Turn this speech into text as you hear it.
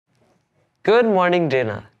Good morning,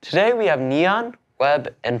 Dana. Today we have Neon,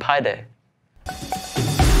 Web, and Pi Day.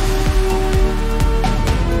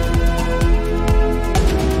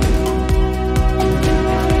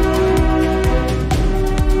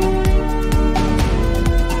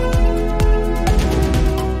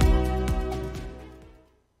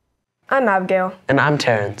 I'm Abigail. And I'm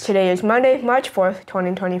Terrence. Today is Monday, March 4th,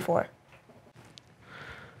 2024.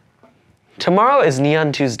 Tomorrow is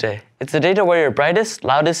Neon Tuesday. It's the day to wear your brightest,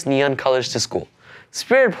 loudest neon colors to school.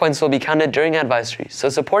 Spirit points will be counted during advisory, so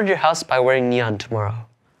support your house by wearing neon tomorrow.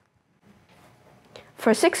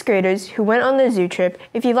 For 6th graders who went on the zoo trip,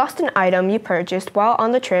 if you lost an item you purchased while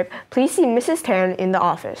on the trip, please see Mrs. Tan in the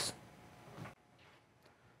office.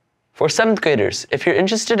 For 7th graders, if you're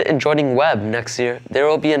interested in joining Web next year, there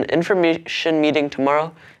will be an information meeting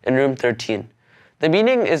tomorrow in room 13. The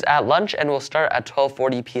meeting is at lunch and will start at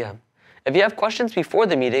 12:40 p.m. If you have questions before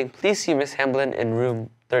the meeting, please see Ms. Hamblen in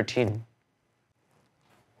room 13.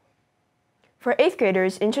 For 8th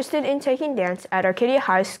graders interested in taking dance at Arcadia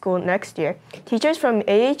High School next year, teachers from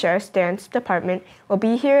AHS Dance Department will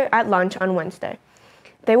be here at lunch on Wednesday.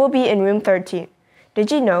 They will be in room 13.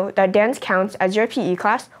 Did you know that dance counts as your PE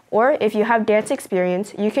class? Or if you have dance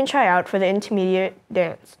experience, you can try out for the intermediate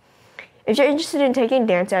dance. If you're interested in taking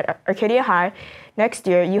dance at Arcadia High next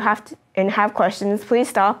year and have questions, please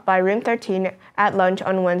stop by room 13 at lunch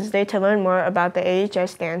on Wednesday to learn more about the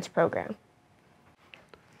AHS dance program.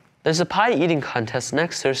 There's a pie eating contest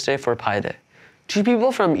next Thursday for Pi Day. 2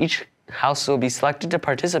 people from each house will be selected to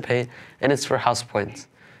participate, and it's for house points.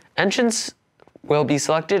 Entrants will be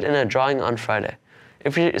selected in a drawing on Friday.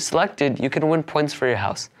 If you're selected, you can win points for your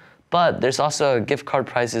house, but there's also gift card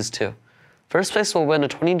prizes too. First place will win a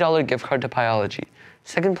 $20 gift card to Piology.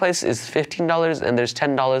 Second place is $15, and there's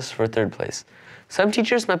 $10 for third place. Some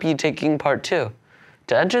teachers might be taking part too.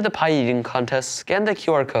 To enter the pie eating contest, scan the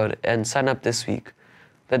QR code and sign up this week.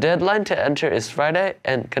 The deadline to enter is Friday,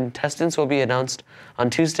 and contestants will be announced on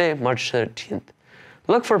Tuesday, March 13th.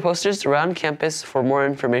 Look for posters around campus for more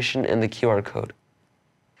information in the QR code.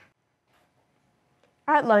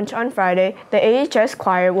 At lunch on Friday, the AHS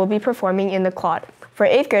choir will be performing in the quad. For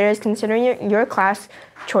 8th graders considering your class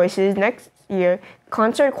choices next year,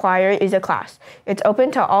 concert choir is a class. It's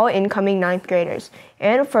open to all incoming 9th graders.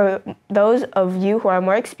 And for those of you who are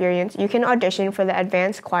more experienced, you can audition for the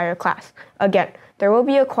advanced choir class. Again, there will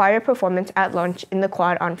be a choir performance at lunch in the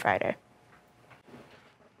quad on Friday.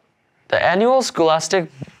 The annual Scholastic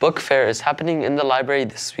Book Fair is happening in the library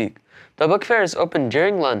this week. The book fair is open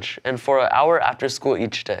during lunch and for an hour after school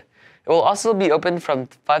each day. It will also be open from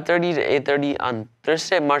 5:30 to 8:30 on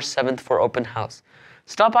Thursday, March 7th for open house.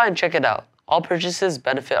 Stop by and check it out. All purchases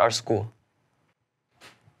benefit our school.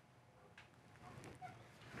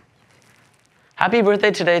 Happy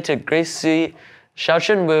birthday today to Grace Sui,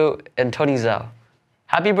 Xiaochun Wu, and Tony Zhao.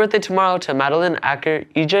 Happy birthday tomorrow to Madeline Acker,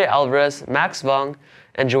 EJ Alvarez, Max Vong,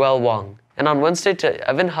 and Joelle Wong. And on Wednesday to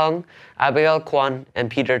Evan Hung, Abigail Kwan,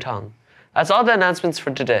 and Peter Tong. That's all the announcements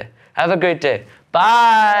for today. Have a great day.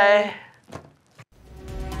 Bye!